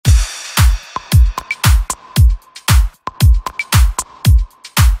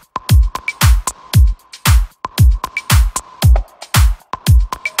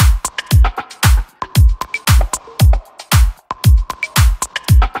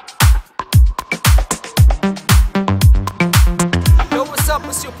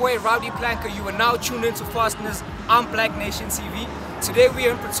Rowdy Planker. You are now tuned into Fasteners on Black Nation TV. Today we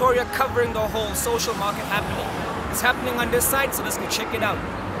are in Pretoria covering the whole social market happening. It's happening on this side, so let's go check it out.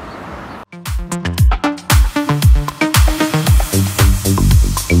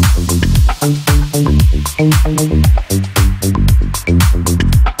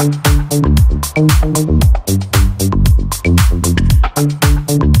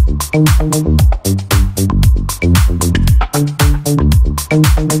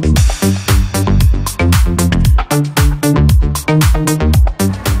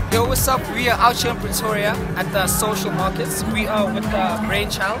 Yo, what's up? We are out here in Pretoria at the social markets. We are with the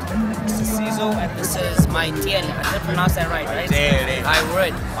brainchild. This is Cizo and this is my Tiele. I did pronounce that right? I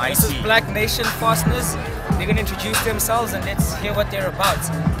would. This is Black Nation Fasteners. They're going to introduce themselves and let's hear what they're about.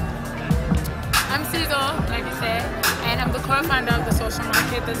 I'm Cizo, like you said, and I'm the co-founder of the social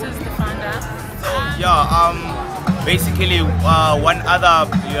market. This is the founder. Basically, one other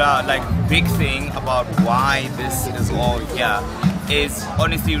like big thing about why this is all here is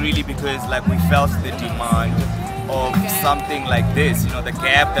honestly really because like we felt the demand of something like this. You know, the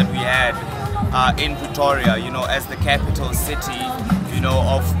gap that we had in Pretoria, you know, as the capital city, you know,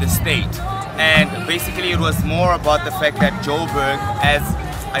 of the state. And basically it was more about the fact that Joburg, as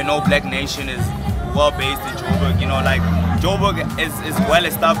I know Black Nation is well based in Joburg, you know, like Joburg is well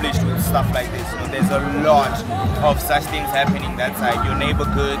established with stuff like this. You know, there's a lot of such things happening that side. Your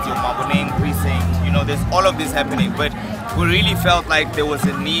neighborhoods, your Maboneng precinct, you know, there's all of this happening. But we really felt like there was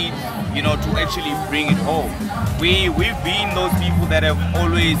a need, you know, to actually bring it home. We've been those people that have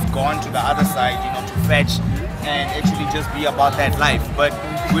always gone to the other side, you know, to fetch and actually just be about that life. But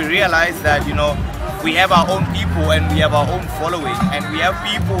we realized that, you know, we have our own people and we have our own following, and we have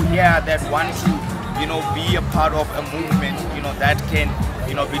people here that want to, you know, be a part of a movement, you know, that can,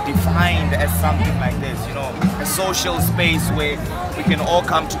 you know, be defined as something like this, you know, a social space where we can all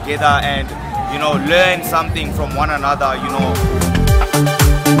come together and, you know, learn something from one another, you know.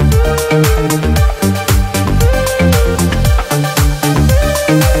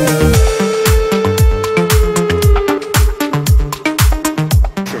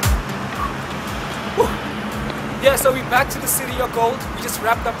 Yeah, so we're back to the city of gold. We just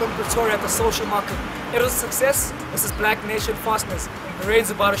wrapped up in Pretoria at the social market. It was a success. This is Black Nation Fasteners. The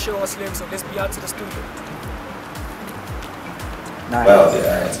rain's about to show us live, so let's be out to the studio. Nice. Well,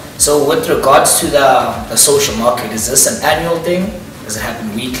 yeah. So with regards to the social market, is this an annual thing? Does it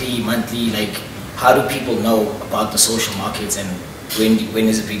happen weekly, monthly? Like, how do people know about the social markets, and when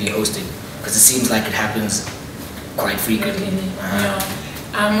is it really hosted? Because it seems like it happens quite frequently.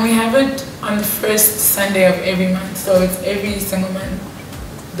 We have it on the first Sunday of every month, so it's every single month,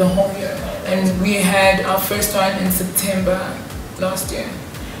 the whole year. And we had our first one in September last year,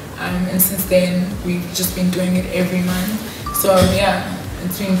 and since then we've just been doing it every month. So yeah,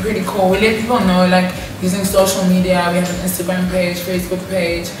 it's been pretty cool. We let people know, like, using social media. We have an Instagram page, Facebook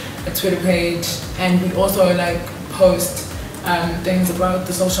page, a Twitter page, and we also like post things about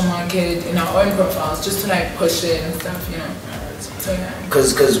the social market in our own profiles, just to like push it and stuff, you know. So yeah.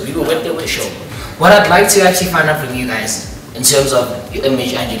 Because people went there with a show. What I'd like to actually find out from you guys, in terms of your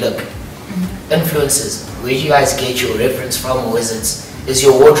image and your look, influences, where do you guys get your reference from, or is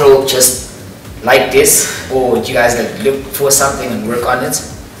your wardrobe just like this, or do you guys like look for something and work on it?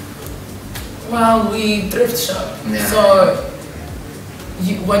 Well, we thrift shop, so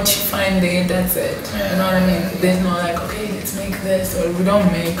what you find there, that's it. You know what I mean? There's no like, okay, let's make this, or we don't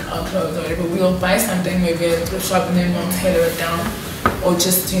make our clothes or whatever. We'll buy something, maybe at a thrift shop, and then we'll tailor it down, or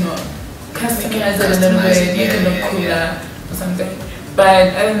just, you know, customize it a little bit, make it look cooler or something.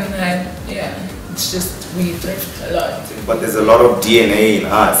 But other than that, yeah, it's just we thrift a lot. But there's a lot of DNA in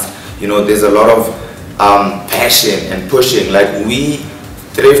us. You know, there's a lot of passion and pushing. Like, we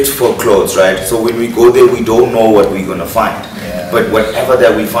thrift for clothes, right? So when we go there, we don't know what we're gonna find. But whatever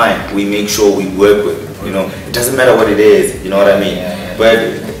that we find, we make sure we work with it. You know, it doesn't matter what it is. You know what I mean?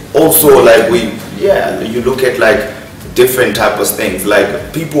 But also, like, you look at like different types of things.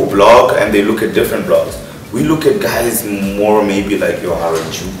 Like, people blog and they look at different blogs. We look at guys more maybe like your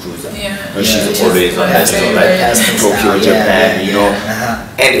Haraju Cruiser. And she's always on like Tokyo, Japan, you know.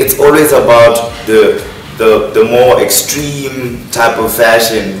 And it's always about the more extreme type of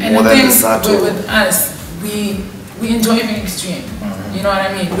fashion, and more than the subtle. With us, we enjoy being extreme. You know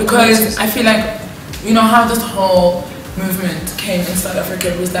what I mean? Because I feel like, you know how this whole movement came in South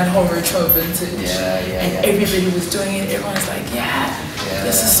Africa, it was that whole retro vintage. And everybody was doing it. Everyone's like,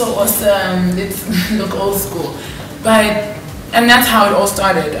 this is so awesome, let's look old school. And that's how it all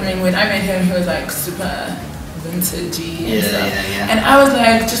started. I mean, when I met him, he was like super vintagey and stuff. And I was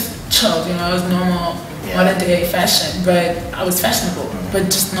like, just chilled, you know, it was normal. modern day fashion, but I was fashionable, but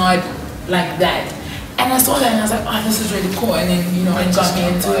just not like that. And I saw that and I was like, oh, this is really cool. And then, you know, it got me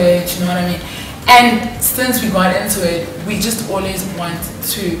into it, you know what I mean? And since we got into it, we just always want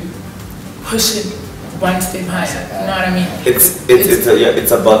to push it one step higher, you know what I mean?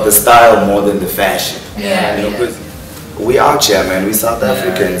 It's about the style more than the fashion. Yeah. You know, because we out here, man, we South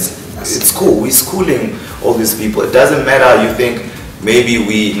Africans. It's cool, we're schooling all these people. It doesn't matter, you think maybe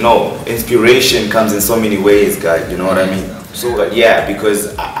inspiration comes in so many ways, guys, you know what I mean? So yeah,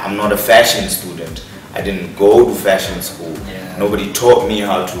 because I'm not a fashion student. I didn't go to fashion school. Nobody taught me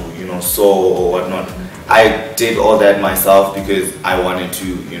how to, you know, sew or whatnot. I did all that myself because I wanted to,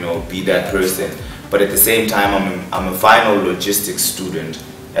 you know, be that person. But at the same time, I'm a final logistics student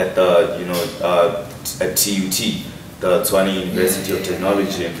at the, you know, at TUT, the Tshwane University of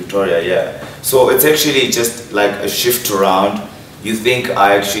Technology in Pretoria, So it's actually just like a shift around. You think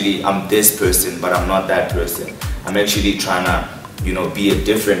I'm this person, but I'm not that person. I'm actually trying to, you know, be a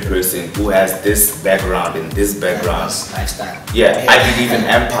different person who has this background and this background. Lifestyle. Yeah, I believe in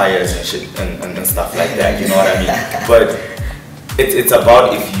empires and shit and stuff like that, you know what I mean? But it's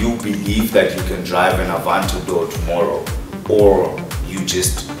about if you believe that you can drive an Avantador tomorrow, or you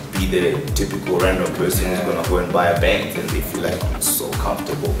just be the typical random person who's gonna go and buy a bank and they feel like, I'm so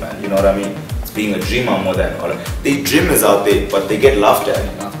comfortable, man, you know what I mean? It's being a dreamer more than all that. The dreamers out there, but they get laughed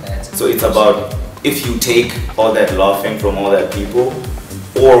at. So it's about if you take all that laughing from all that people,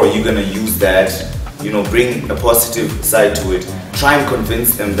 or you're gonna use that, you know, bring a positive side to it. Try and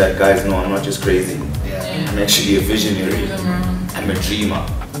convince them that, guys, no, I'm not just crazy. I'm actually a visionary. I'm a dreamer.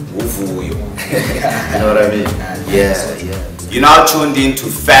 You know what I mean? Yeah. You're now tuned in to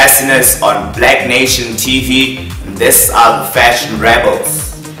Fasteners on Black Nation TV. And this are the Fashion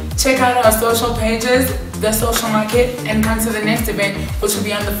Rebels. Check out our social pages, The Social Market, and come to the next event, which will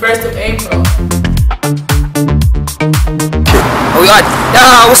be on the 1st of April. Oh my God,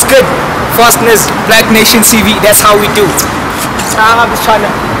 yeah, what's good? Fasteners, Black Nation TV, that's how we do. I'm just trying to,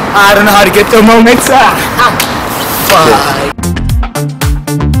 I don't know how to get the moments. Bye.